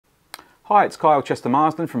Hi, it's Kyle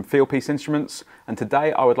Chester-Marsden from Fieldpiece Instruments, and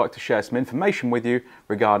today I would like to share some information with you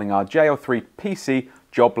regarding our JL3PC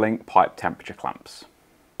job link pipe temperature clamps.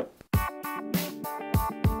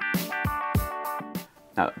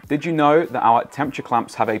 Now, did you know that our temperature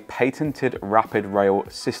clamps have a patented rapid rail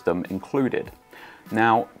system included?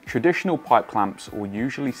 Now, traditional pipe clamps will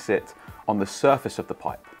usually sit on the surface of the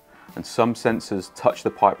pipe, and some sensors touch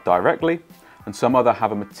the pipe directly, and some other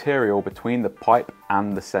have a material between the pipe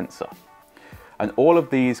and the sensor. And all of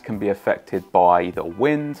these can be affected by either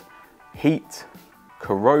wind, heat,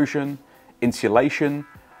 corrosion, insulation,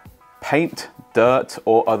 paint, dirt,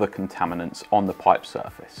 or other contaminants on the pipe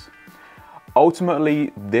surface.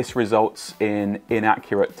 Ultimately, this results in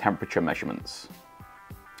inaccurate temperature measurements.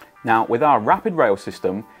 Now, with our rapid rail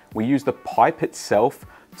system, we use the pipe itself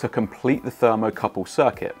to complete the thermocouple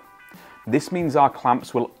circuit. This means our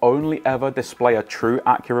clamps will only ever display a true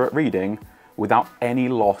accurate reading without any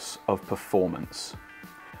loss of performance.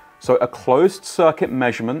 So a closed circuit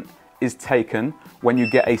measurement is taken when you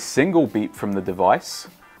get a single beep from the device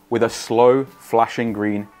with a slow flashing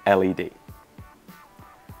green LED.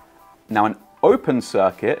 Now an open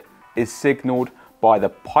circuit is signaled by the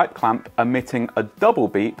pipe clamp emitting a double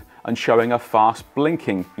beep and showing a fast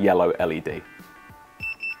blinking yellow LED.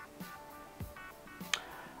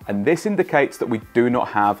 And this indicates that we do not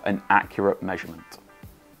have an accurate measurement.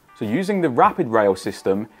 So using the rapid rail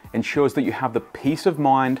system ensures that you have the peace of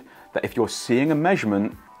mind that if you're seeing a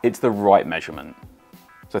measurement, it's the right measurement.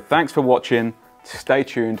 So thanks for watching. Stay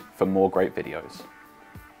tuned for more great videos.